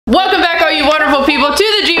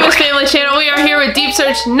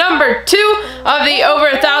advantage number 2 of the over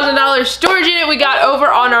 $1,000 storage unit we got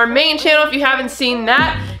over on our main channel. If you haven't seen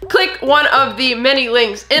that, click one of the many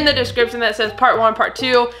links in the description that says part 1, part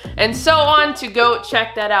 2, and so on to go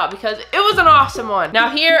check that out because it was an awesome one. Now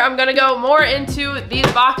here, I'm gonna go more into these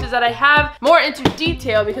boxes that I have, more into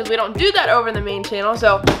detail because we don't do that over in the main channel.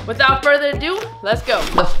 So without further ado, let's go.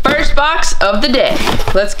 The first box of the day.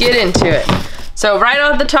 Let's get into it. So right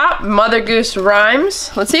off the top, Mother Goose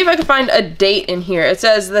Rhymes. Let's see if I can find a date in here. It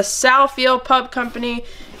says the Southfield Pub Company,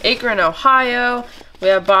 Akron, Ohio. We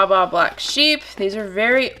have Baba Black Sheep. These are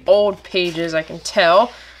very old pages, I can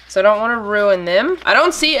tell, so I don't want to ruin them. I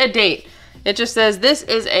don't see a date. It just says this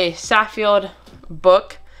is a Southfield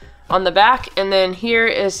book on the back, and then here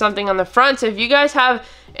is something on the front. So if you guys have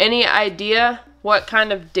any idea what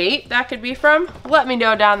kind of date that could be from, let me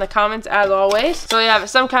know down in the comments as always. So we have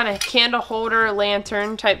some kind of candle holder,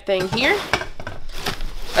 lantern type thing here.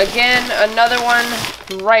 Again, another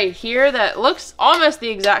one right here that looks almost the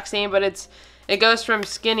exact same, but it goes from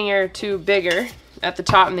skinnier to bigger at the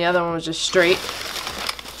top, and the other one was just straight.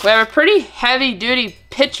 We have a pretty heavy duty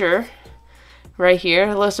picture right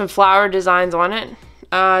here with some flower designs on it.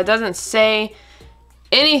 It doesn't say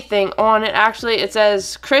anything on it. Actually, it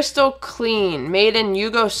says crystal clean, made in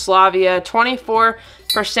Yugoslavia,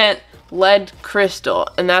 24% lead crystal,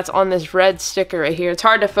 and that's on this red sticker right here. It's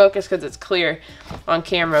hard to focus because it's clear on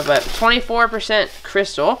camera, but 24%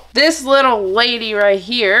 crystal. This little lady right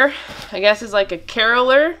here, I guess is like a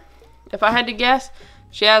caroler, if I had to guess.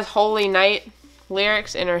 She has Holy Night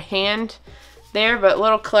lyrics in her hand there, but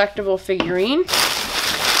little collectible figurine.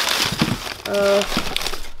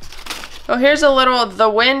 Oh, here's a little The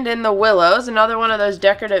Wind in the Willows, another one of those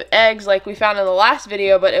decorative eggs like we found in the last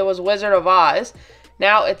video, but it was Wizard of Oz.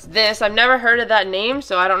 Now it's this. I've never heard of that name,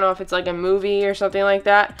 so I don't know if it's like a movie or something like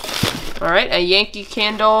that. All right, a Yankee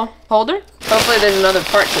candle holder. Hopefully there's another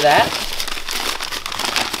part to that.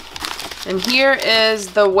 And here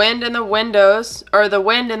is The Wind in the Windows, or The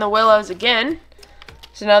Wind in the Willows again.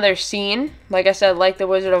 It's another scene. Like I said, like the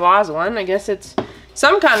Wizard of Oz one. I guess it's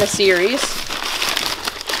some kind of series.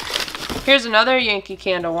 Here's another Yankee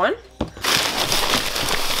candle one.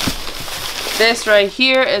 This right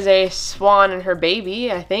here is a swan and her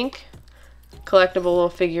baby, I think. Collectible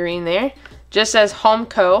little figurine there. Just says Home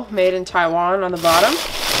Co. made in Taiwan on the bottom.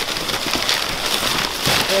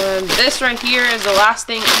 And this right here is the last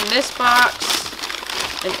thing in this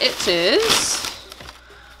box. And it is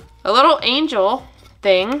a little angel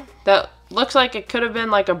thing that looks like it could have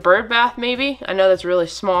been like a bird bath maybe. I know that's really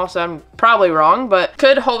small, so I'm probably wrong, but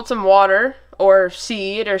could hold some water or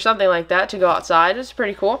seed or something like that to go outside. It's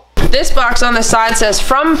pretty cool. This box on the side says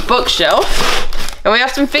From Bookshelf, and we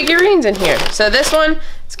have some figurines in here. So this one,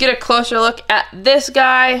 let's get a closer look at this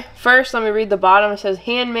guy. First, let me read the bottom. It says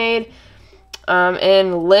handmade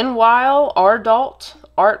in Linwile, Ardalt,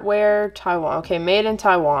 Artware, Taiwan. Okay, made in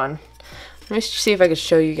Taiwan. Let me see if I can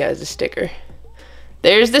show you guys the sticker.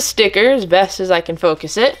 There's the sticker as best as I can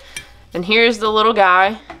focus it. And here's the little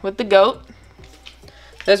guy with the goat.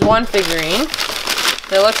 There's one figurine.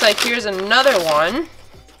 It looks like here's another one.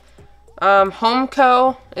 Home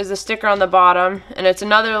Co. is the sticker on the bottom, and it's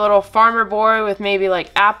another little farmer boy with maybe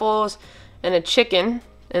like apples and a chicken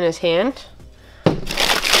in his hand.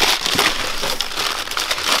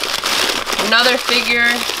 Another figure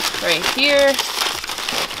right here,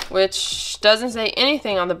 which doesn't say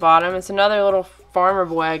anything on the bottom. It's another little farmer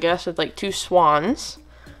boy, I guess, with like 2 swans,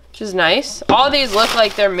 which is nice. All these look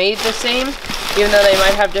like they're made the same, even though they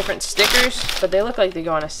might have different stickers, but they look like they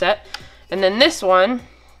go on a set. And then this one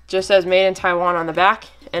just says made in Taiwan on the back,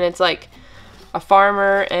 and it's like a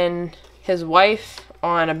farmer and his wife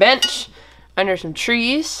on a bench under some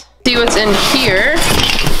trees. See what's in here.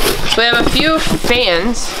 So we have a few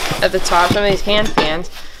fans at the top, some of these hand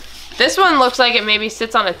fans. This one looks like it maybe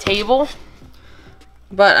sits on a table,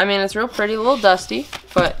 but I mean it's real pretty, a little dusty,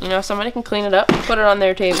 but you know, somebody can clean it up, put it on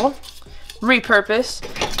their table, repurpose.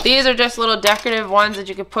 These are just little decorative ones that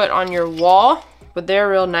you could put on your wall, but they're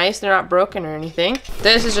real nice. They're not broken or anything.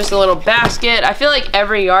 This is just a little basket. I feel like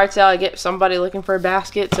every yard sale I get somebody looking for a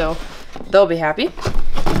basket, so they'll be happy.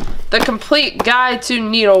 The Complete Guide to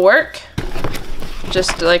Needlework.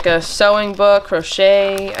 Just like a sewing book,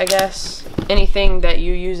 crochet, I guess. Anything that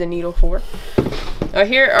you use a needle for. Now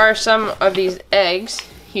here are some of these eggs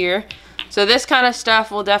here. So this kind of stuff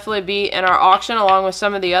will definitely be in our auction along with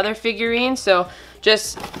some of the other figurines. So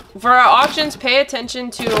just for our auctions, pay attention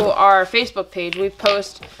to our Facebook page. We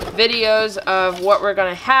post videos of what we're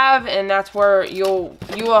gonna have, and that's where you will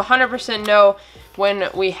 100% know when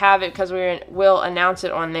we have it, because we will announce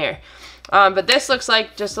it on there. But this looks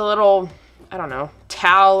like just a little I don't know,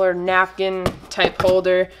 towel or napkin type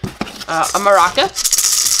holder, a maraca.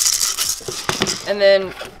 And then,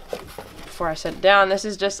 before I set it down, this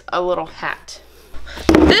is just a little hat.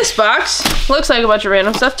 This box looks like a bunch of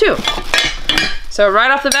random stuff too. So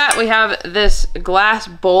right off the bat, we have this glass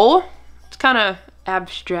bowl. It's kind of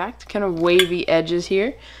abstract, kind of wavy edges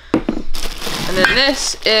here. And then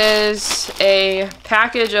this is a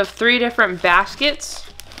package of 3 different baskets.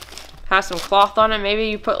 Has some cloth on it. Maybe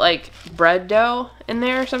you put like bread dough in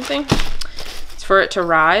there or something. It's for it to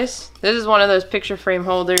rise. This is one of those picture frame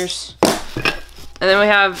holders. And then we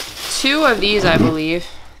have 2 of these, I believe.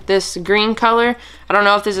 This green color. I don't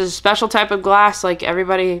know if this is a special type of glass, like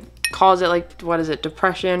everybody calls it, like, what is it,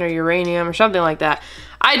 depression or uranium or something like that.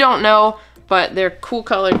 I don't know, but they're cool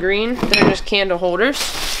color green. They're just candle holders.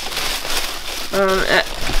 A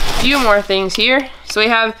few more things here. So we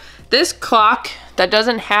have this clock that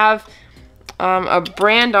doesn't have a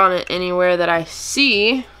brand on it anywhere that I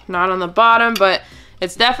see, not on the bottom, but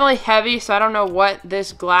it's definitely heavy, so I don't know what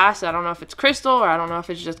this glass, I don't know if it's crystal or I don't know if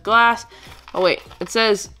it's just glass. Oh wait, it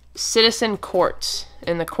says Citizen Quartz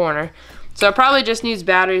in the corner. So it probably just needs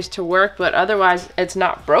batteries to work, but otherwise it's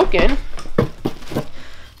not broken.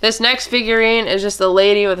 This next figurine is just a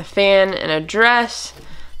lady with a fan and a dress.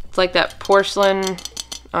 It's like that porcelain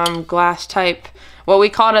glass type. What we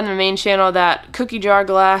called on the main channel, that cookie jar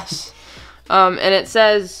glass. And it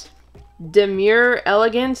says Demure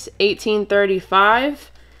Elegance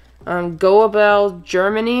 1835, Goebel,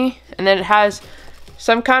 Germany. And then it has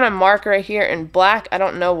some kind of mark right here in black. I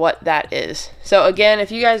don't know what that is. So again,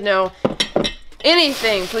 if you guys know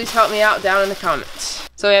anything, please help me out down in the comments.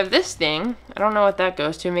 So we have this thing. I don't know what that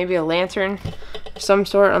goes to. Maybe a lantern of some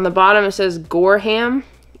sort. On the bottom it says Gorham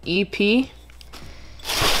EP.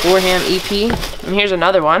 Gorham EP. And here's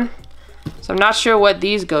another one. So I'm not sure what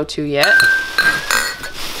these go to yet.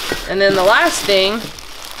 And then the last thing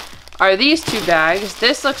are these 2 bags.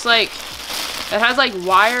 This looks like it has like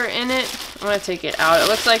wire in it. I'm gonna take it out. It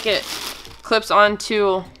looks like it clips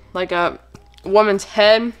onto like a woman's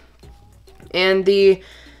head. And the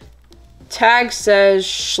tag says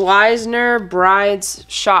Schleisner Brides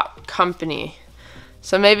Shop Company.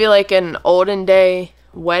 So maybe like an olden day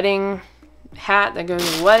wedding hat that goes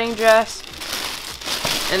with a wedding dress.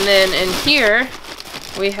 And then in here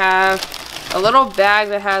we have a little bag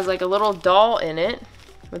that has like a little doll in it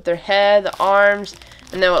with their head, the arms,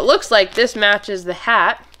 and then what looks like this matches the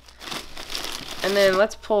hat. And then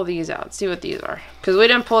let's pull these out, see what these are, because we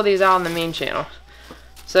didn't pull these out on the main channel.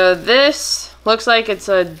 So this looks like it's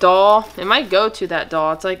a doll. It might go to that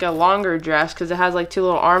doll. It's like a longer dress because it has like 2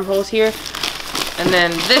 little armholes here. And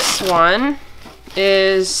then this one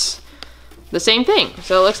is the same thing.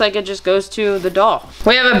 So it looks like it just goes to the doll.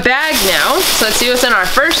 We have a bag now. So let's see what's in our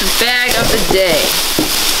first bag of the day.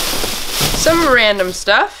 Some random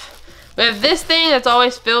stuff. We have this thing that's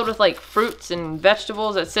always filled with like fruits and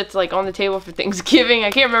vegetables that sits like on the table for Thanksgiving.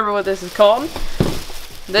 I can't remember what this is called.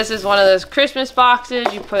 This is one of those Christmas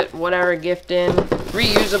boxes. You put whatever gift in.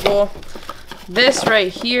 Reusable. This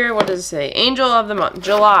right here, what does it say? Angel of the month,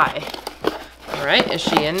 July. All right, is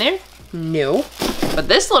she in there? No. But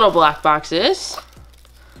this little black box is.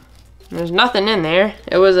 There's nothing in there.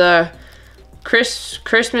 It was a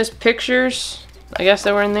Christmas pictures. I guess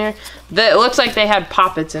they were in there. It looks like they had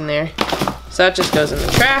poppets in there. So that just goes in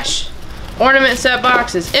the trash. Ornament set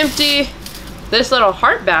box is empty. This little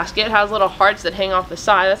heart basket has little hearts that hang off the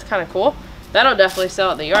side. That's kind of cool. That'll definitely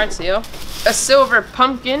sell at the yard sale. A silver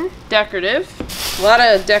pumpkin, decorative. A lot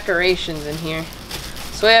of decorations in here.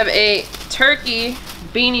 So we have a turkey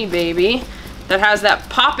Beanie Baby that has that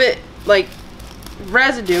poppet like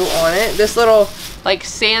residue on it. This little like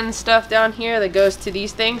sand stuff down here that goes to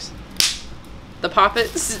these things. The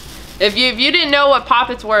poppets. If you didn't know what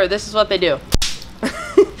poppets were, this is what they do.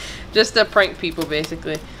 Just to prank people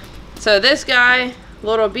basically. So this guy,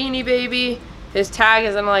 little Beanie Baby, his tag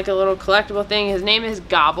is in like a little collectible thing. His name is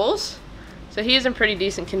Gobbles. So he's in pretty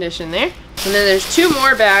decent condition there. And then there's 2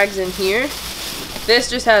 more bags in here. This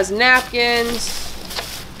just has napkins.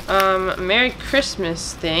 Merry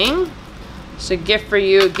Christmas thing. It's a gift for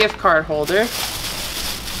you, a gift card holder.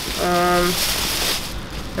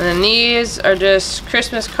 And then these are just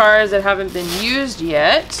Christmas cards that haven't been used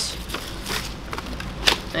yet.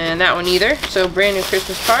 And that one either. So brand new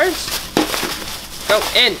Christmas cards. Go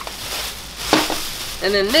in.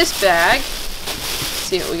 And then this bag, let's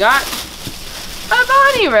see what we got. A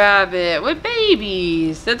bunny rabbit with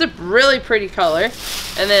babies. That's a really pretty color.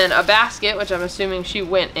 And then a basket, which I'm assuming she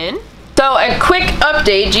went in. So a quick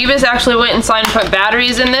update. Jebus actually went inside and put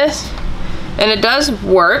batteries in this. And it does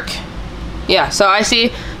work. Yeah, so I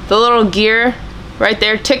see the little gear right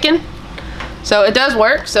there ticking. So it does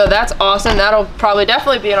work, so that's awesome. That'll probably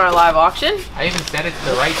definitely be in our live auction. I even set it to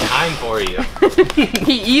the right time for you.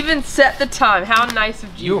 He even set the time. How nice of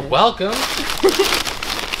Jebus. You're welcome.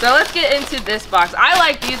 So let's get into this box. I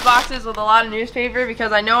like these boxes with a lot of newspaper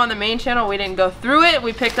because I know on the main channel we didn't go through it.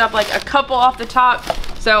 We picked up like a couple off the top.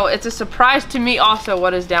 So it's a surprise to me also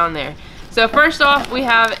what is down there. So first off, we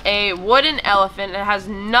have a wooden elephant. It has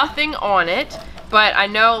nothing on it, but I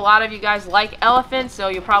know a lot of you guys like elephants, so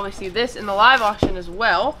you'll probably see this in the live auction as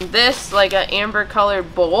well. This, like an amber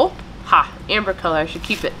colored bowl. Ha, amber color, I should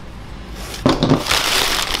keep it.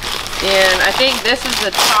 And I think this is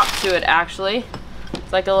the top to it actually.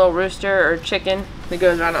 It's like a little rooster or chicken that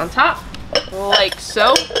goes right on top, like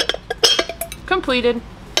so. Completed.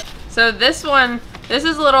 So this one, this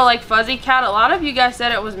is a little like fuzzy cat. A lot of you guys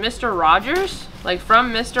said it was Mr. Rogers, like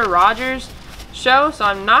from Mr. Rogers' show, so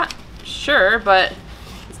I'm not sure, but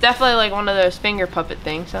it's definitely like one of those finger puppet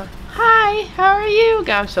things. So, hi, how are you?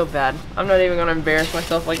 God, I'm so bad. I'm not even gonna embarrass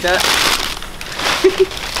myself like that.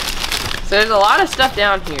 So there's a lot of stuff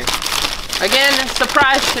down here. Again,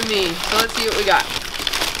 surprise to me. So let's see what we got.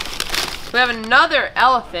 We have another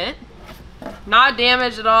elephant. Not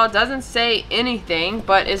damaged at all, doesn't say anything,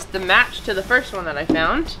 but is the match to the first one that I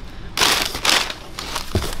found.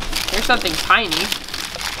 Here's something tiny.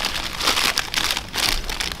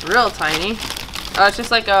 Real tiny. It's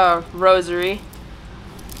just like a rosary.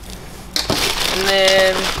 And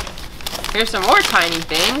then here's some more tiny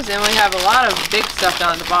things, and we have a lot of big stuff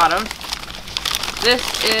down at the bottom.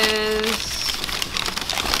 This is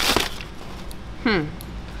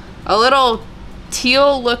a little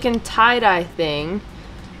teal looking tie-dye thing.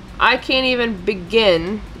 I can't even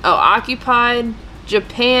begin. Oh, occupied,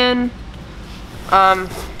 Japan. Kind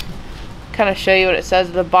of show you what it says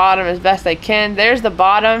at the bottom as best I can. There's the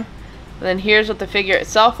bottom, and then here's what the figure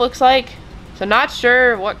itself looks like. So not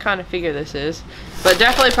sure what kind of figure this is, but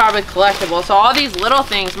definitely probably collectible. So all these little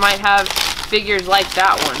things might have figures like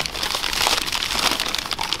that one.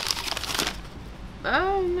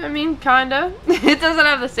 I mean, kinda. It doesn't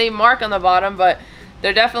have the same mark on the bottom, but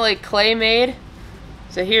they're definitely clay made.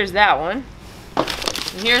 So here's that one.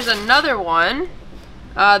 And here's another one.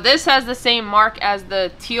 This has the same mark as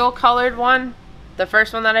the teal colored one, the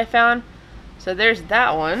first one that I found. So there's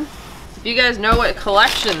that one. If you guys know what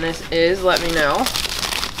collection this is, let me know.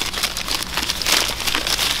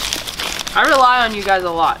 I rely on you guys a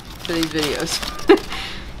lot for these videos.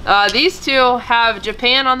 These two have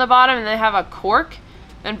Japan on the bottom, and they have a cork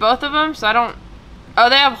in both of them, so I don't... Oh,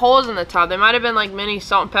 they have holes in the top. They might have been like mini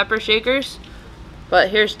salt and pepper shakers.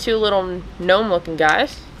 But here's two little gnome looking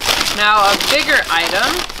guys. Now a bigger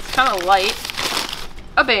item, it's kind of light.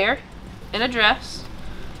 A bear in a dress.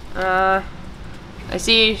 I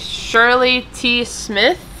see Shirley T.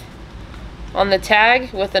 Smith on the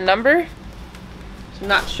tag with a number. So I'm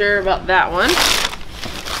not sure about that one.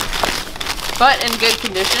 But in good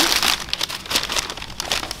condition.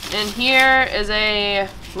 And here is a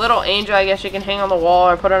little angel, I guess you can hang on the wall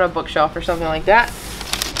or put on a bookshelf or something like that.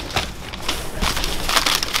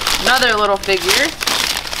 Another little figure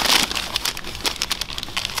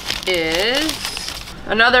is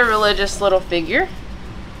another religious little figure.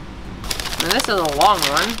 And this is a long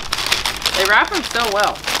one. They wrap them so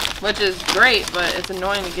well, which is great, but it's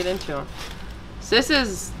annoying to get into them. So this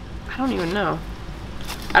is, I don't even know.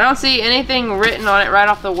 I don't see anything written on it right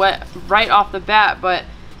off the bat, but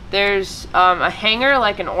there's a hanger,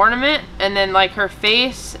 like an ornament, and then like her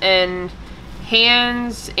face and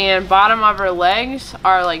hands and bottom of her legs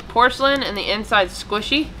are like porcelain and the inside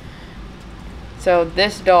squishy. So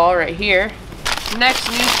this doll right here. Next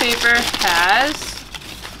newspaper has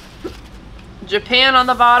Japan on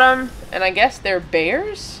the bottom, and I guess they're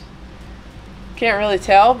bears? Can't really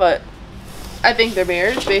tell, but I think they're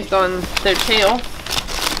bears based on their tail.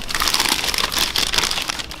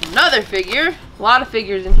 Another figure. A lot of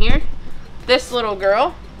figures in here. This little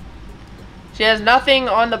girl. She has nothing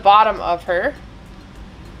on the bottom of her.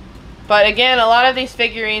 But again, a lot of these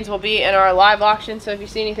figurines will be in our live auction, so if you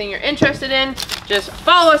see anything you're interested in, just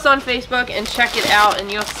follow us on Facebook and check it out,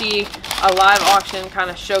 and you'll see a live auction kind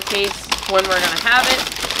of showcase when we're going to have it.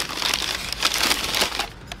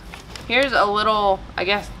 Here's a little, I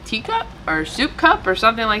guess, teacup or soup cup or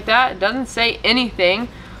something like that. It doesn't say anything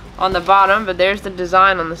on the bottom, but there's the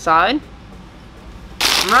design on the side.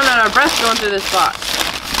 I'm running out of breath going through this box.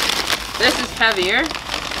 This is heavier.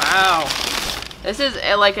 Wow. This is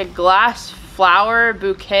like a glass flower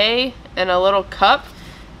bouquet in a little cup,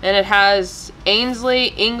 and it has Ainsley,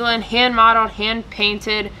 England, hand modeled, hand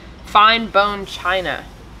painted, fine bone china.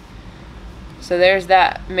 So there's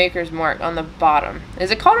that maker's mark on the bottom.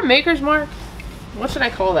 Is it called a maker's mark? what should I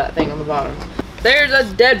call that thing on the bottom? There's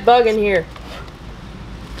a dead bug in here.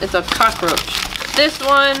 It's a cockroach. This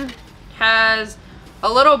one has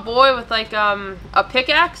a little boy with like a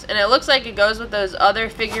pickaxe, and it looks like it goes with those other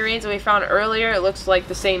figurines that we found earlier. It looks like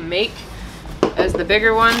the same make as the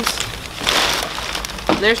bigger ones.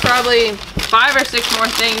 And there's probably 5 or 6 more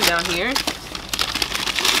things down here.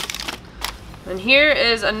 And here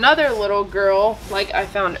is another little girl like I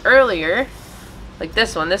found earlier. Like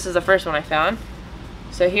this one. This is the first one I found.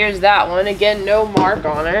 So here's that one. Again, no mark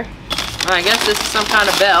on her. I guess this is some kind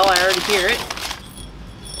of bell. I already hear it.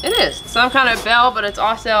 It is some kind of bell, but it's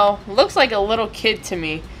also looks like a little kid to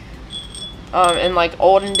me, in like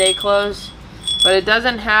olden day clothes. But it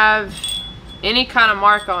doesn't have any kind of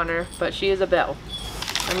mark on her, but she is a bell.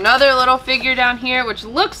 Another little figure down here, which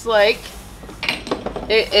looks like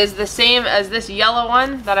it is the same as this yellow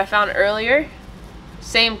one that I found earlier.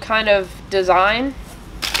 Same kind of design.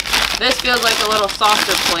 This feels like a little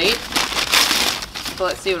saucer plate. So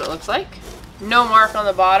let's see what it looks like. No mark on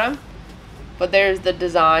the bottom, but there's the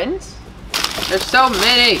designs. There's so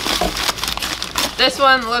many. This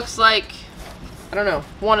one looks like, I don't know,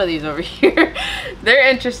 one of these over here. They're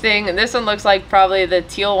interesting. And this one looks like probably the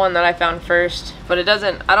teal one that I found first, but it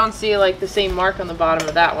doesn't, I don't see like the same mark on the bottom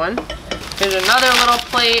of that one. Here's another little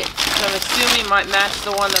plate that I'm assuming might match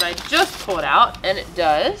the one that I just pulled out, and it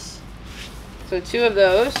does. So 2 of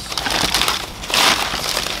those.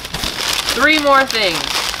 3 more things,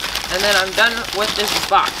 and then I'm done with this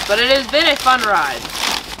box. But it has been a fun ride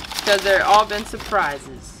because they've all been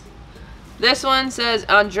surprises. This one says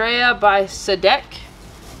Andrea by Sadek,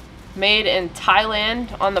 made in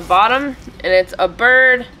Thailand on the bottom, and it's a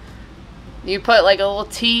bird. You put like a little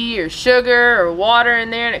tea or sugar or water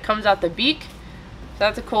in there, and it comes out the beak. So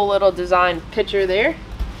that's a cool little design picture there.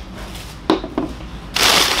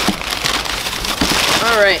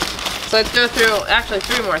 All right. So let's go through, actually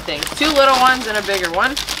 3 more things. 2 little ones and a bigger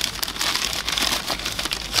one.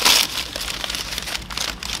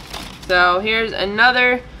 So here's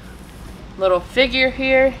another little figure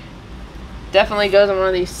here. Definitely goes in one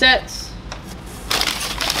of these sets.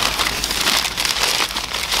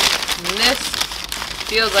 And this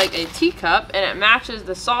feels like a teacup, and it matches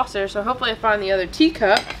the saucer, so hopefully I find the other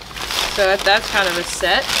teacup. So that's kind of a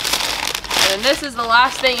set. And this is the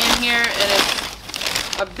last thing in here, and it's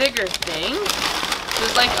a bigger thing.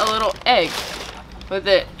 There's like a little egg with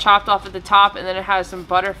it chopped off at the top, and then it has some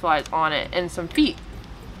butterflies on it and some feet.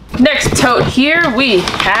 Next tote here we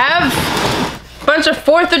have a bunch of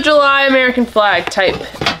 4th of July American flag type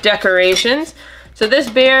decorations. So this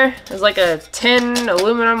bear is like a tin,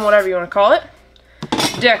 aluminum, whatever you want to call it,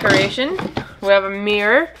 decoration. We have a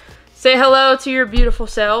mirror. Say hello to your beautiful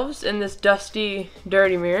selves in this dusty,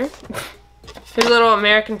 dirty mirror. Here's a little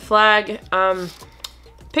American flag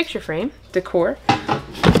picture frame decor.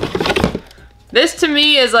 This to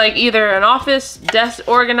me is like either an office desk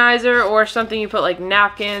organizer or something you put like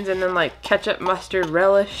napkins and then like ketchup, mustard,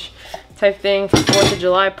 relish type thing for 4th of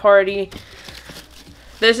July party.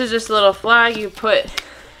 This is just a little flag you put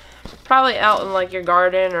probably out in like your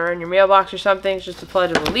garden or in your mailbox or something. It's just a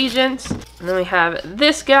pledge of allegiance. And then we have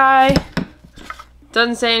this guy.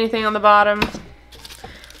 Doesn't say anything on the bottom.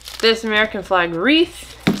 This American flag wreath.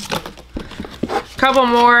 Couple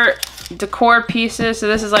more decor pieces. So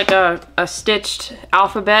this is like a stitched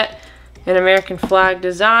alphabet and American flag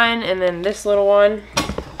design, and then this little one.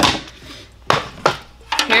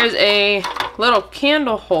 Here's a little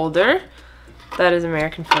candle holder that is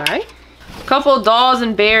American flag. A couple dolls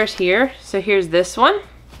and bears here. So here's this one,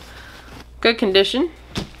 good condition.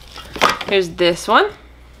 Here's this one,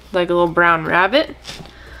 like a little brown rabbit.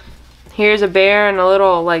 Here's a bear and a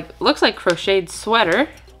little like looks like crocheted sweater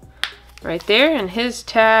right there, and his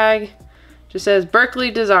tag just says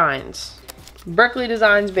Berkeley Designs. Berkeley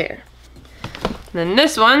Designs bear. And then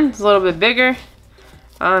this one is a little bit bigger.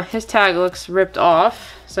 His tag looks ripped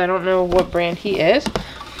off, so I don't know what brand he is.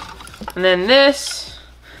 And then this,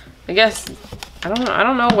 I guess, I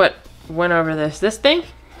don't know what went over this. This thing?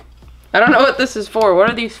 I don't know what this is for.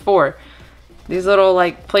 What are these for? These little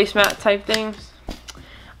like placemat type things?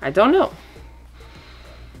 I don't know.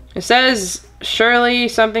 It says Shirley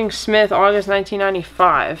something Smith, August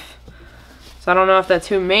 1995. So I don't know if that's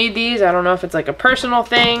who made these. I don't know if it's like a personal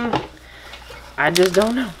thing. I just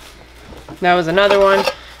don't know. That was another one.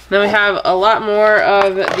 And then we have a lot more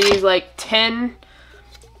of these like 10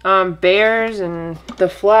 bears and the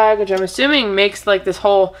flag, which I'm assuming makes like this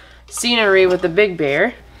whole scenery with the big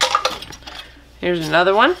bear. Here's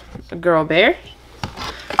another one, a girl bear.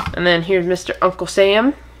 And then here's Mr. Uncle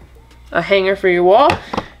Sam, a hanger for your wall.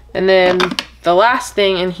 And then The last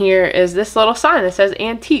thing in here is this little sign that says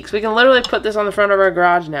antiques. We can literally put this on the front of our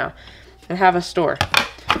garage now and have a store.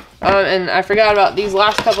 And I forgot about these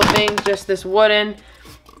last couple things, just this wooden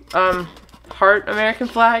heart American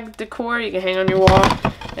flag decor you can hang on your wall.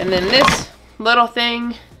 And then this little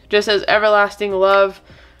thing just says everlasting love,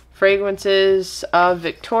 fragrances of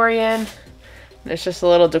Victorian. And it's just a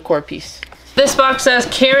little decor piece. This box says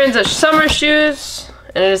Karen's of summer shoes,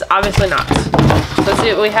 and it is obviously not. Let's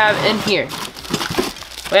see what we have in here.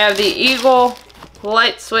 We have the Eagle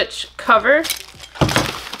light switch cover.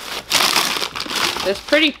 This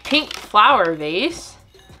pretty pink flower vase,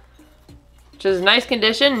 which is nice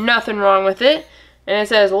condition, nothing wrong with it. And it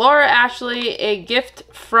says Laura Ashley, a gift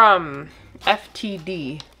from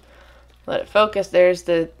FTD. Let it focus. There's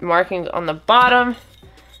the markings on the bottom.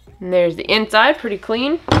 And there's the inside, pretty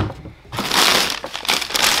clean.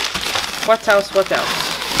 What else? What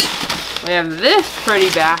else? We have this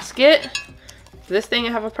pretty basket. Does this thing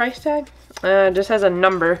have a price tag? It just has a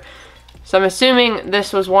number. So I'm assuming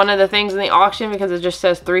this was one of the things in the auction because it just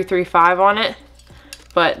says 335 on it.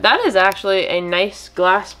 But that is actually a nice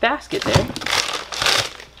glass basket there.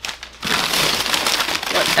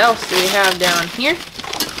 What else do we have down here?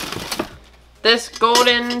 This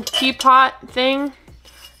golden teapot thing.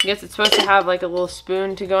 I guess it's supposed to have like a little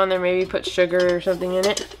spoon to go in there, maybe put sugar or something in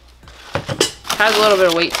it. Has a little bit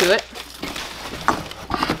of weight to it.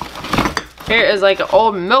 Here is like an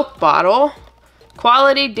old milk bottle.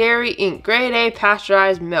 Quality Dairy Inc. Grade A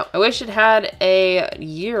pasteurized milk. I wish it had a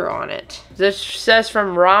year on it. This says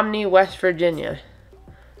from Romney, West Virginia.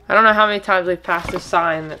 I don't know how many times we've passed a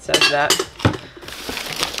sign that says that.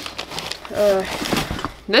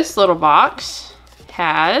 This little box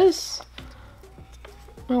has,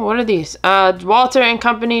 oh, what are these? Walter and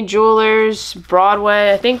Company Jewelers,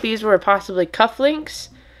 Broadway. I think these were possibly cufflinks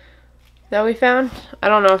that we found. I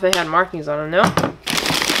don't know if they had markings on them though.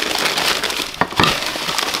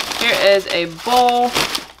 Here is a bowl,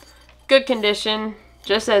 good condition,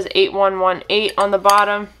 just says 8118 on the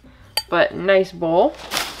bottom, but nice bowl.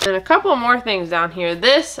 And a couple more things down here.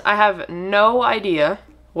 This, I have no idea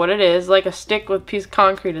what it is, like a stick with a piece of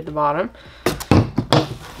concrete at the bottom.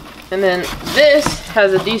 And then this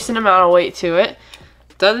has a decent amount of weight to it.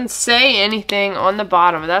 Doesn't say anything on the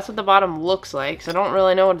bottom, but that's what the bottom looks like, so I don't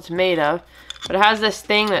really know what it's made of. But it has this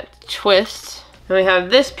thing that twists. And we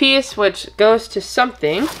have this piece, which goes to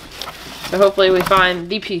something. So hopefully we find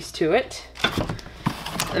the piece to it.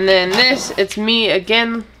 And then this, it's me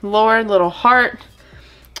again, Lord, little heart.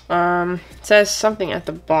 It says something at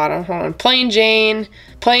the bottom. Hold on. Plain Jane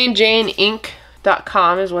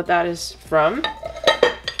Inc.com is what that is from.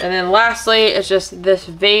 And then lastly, it's just this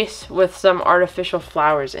vase with some artificial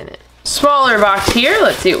flowers in it. Smaller box here.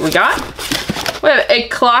 Let's see what we got. We have a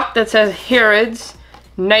clock that says Harrods,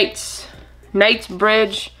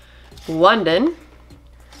 Knightsbridge, London.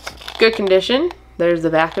 Good condition. There's the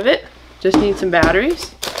back of it. Just needs some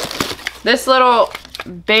batteries. This little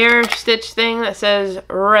bear stitch thing that says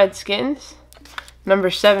Redskins, number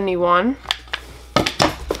 71.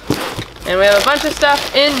 And we have a bunch of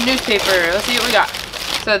stuff in newspaper. Let's see what we got.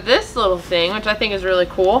 So this little thing, which I think is really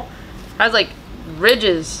cool, has like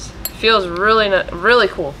ridges. Feels really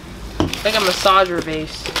cool. It's like a massager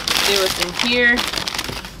base. Let's see what's in here.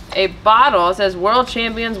 A bottle. It says World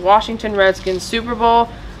Champions Washington Redskins Super Bowl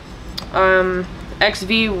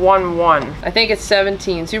XV11. I think it's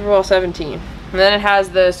 17. Super Bowl 17. And then it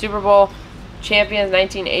has the Super Bowl Champions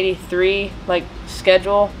 1983 like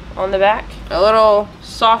schedule on the back. A little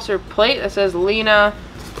saucer plate that says Lena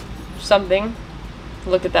something.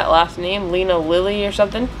 Look at that last name, Lena Lilly or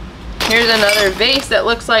something. Here's another vase that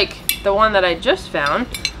looks like the one that I just found.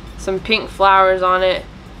 Some pink flowers on it.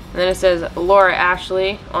 And then it says Laura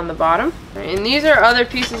Ashley on the bottom. And these are other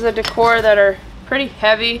pieces of decor that are pretty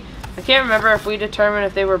heavy. I can't remember if we determined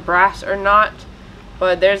if they were brass or not.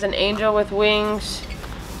 But there's an angel with wings.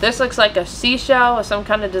 This looks like a seashell with some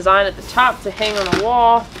kind of design at the top to hang on a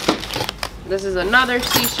wall. This is another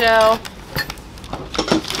seashell,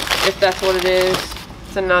 if that's what it is.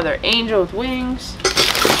 It's another angel with wings.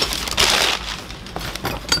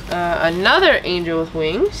 Another angel with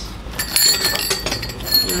wings.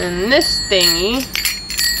 And then this thingy,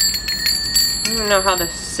 I don't know how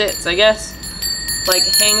this sits. I guess like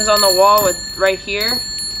hangs on the wall with right here.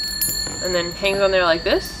 And then hangs on there like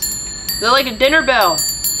this. Is it like a dinner bell?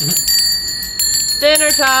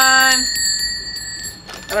 Dinner time!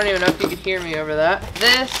 I don't even know if you could hear me over that.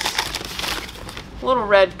 This little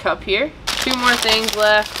red cup here. Two more things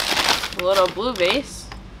left. A little blue vase.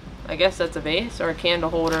 I guess that's a vase or a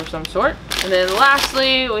candle holder of some sort. And then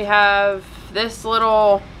lastly, we have this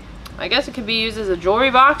little I guess it could be used as a jewelry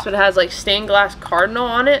box, but it has like stained glass cardinal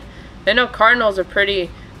on it. I know cardinals are pretty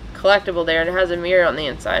collectible there, and it has a mirror on the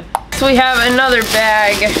inside. So we have another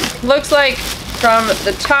bag. Looks like from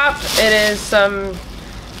the top it is some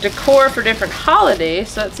decor for different holidays.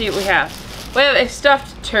 So let's see what we have. We have a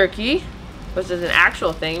stuffed turkey, which is an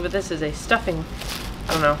actual thing, but this is a stuffing,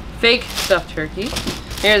 I don't know, fake stuffed turkey.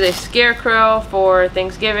 Here's a scarecrow for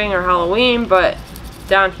Thanksgiving or Halloween, but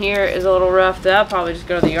down here is a little rough. That'll probably just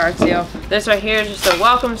go to the yard sale. This right here is just a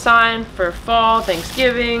welcome sign for fall,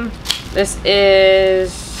 Thanksgiving. This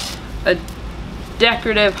is a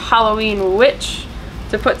decorative Halloween witch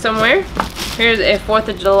to put somewhere. Here's a 4th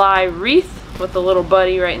of July wreath with a little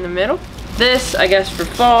buddy right in the middle. This, I guess, for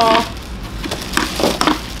fall.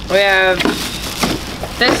 We have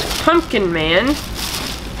this pumpkin man.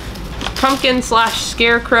 Pumpkin slash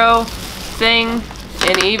scarecrow thing.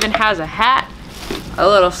 And he even has a hat. A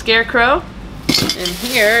little scarecrow. And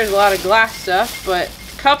here is a lot of glass stuff, but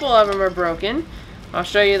a couple of them are broken. I'll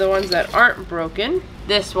show you the ones that aren't broken.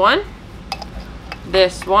 This one.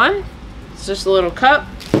 This one. It's just a little cup.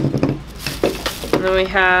 And then we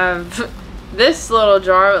have this little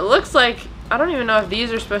jar. It looks like, I don't even know if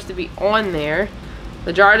these are supposed to be on there.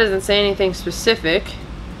 The jar doesn't say anything specific,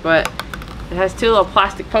 but it has 2 little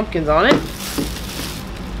plastic pumpkins on it.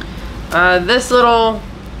 This little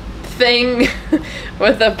thing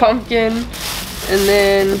with a pumpkin. And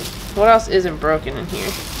then, what else isn't broken in here?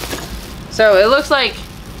 So it looks like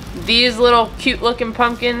these little cute looking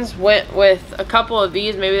pumpkins went with a couple of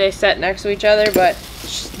these. Maybe they sat next to each other, but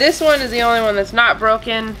this one is the only one that's not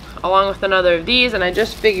broken, along with another of these. And I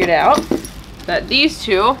just figured out that these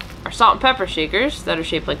 2 are salt and pepper shakers that are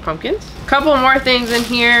shaped like pumpkins. A couple more things in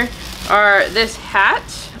here are this hat,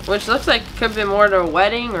 which looks like it could be more to a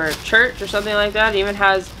wedding or a church or something like that. It even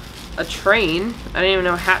has a train. I didn't even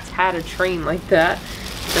know hats had a train like that.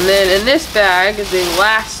 And then in this bag, the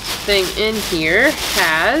last thing in here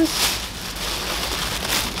has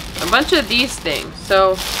a bunch of these things.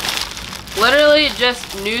 So literally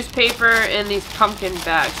just newspaper in these pumpkin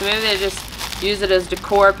bags. So maybe they just use it as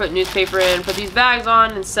decor, put newspaper in, put these bags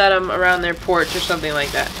on, and set them around their porch or something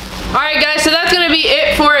like that. Alright guys, so that's going to be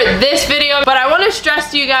it for this video, but I want to stress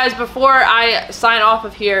to you guys before I sign off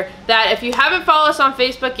of here that if you haven't followed us on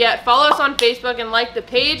Facebook yet, follow us on Facebook and like the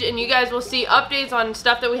page, and you guys will see updates on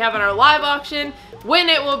stuff that we have in our live auction, when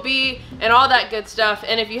it will be, and all that good stuff.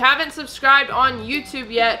 And if you haven't subscribed on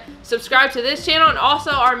YouTube yet, subscribe to this channel and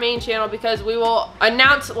also our main channel, because we will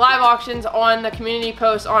announce live auctions on the community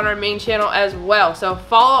posts on our main channel as well. So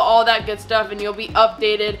follow all that good stuff and you'll be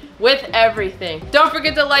updated with everything. Don't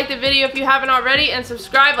forget to like the video if you haven't already, and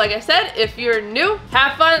subscribe, like I said, if you're new.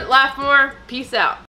 Have fun, laugh more, peace out.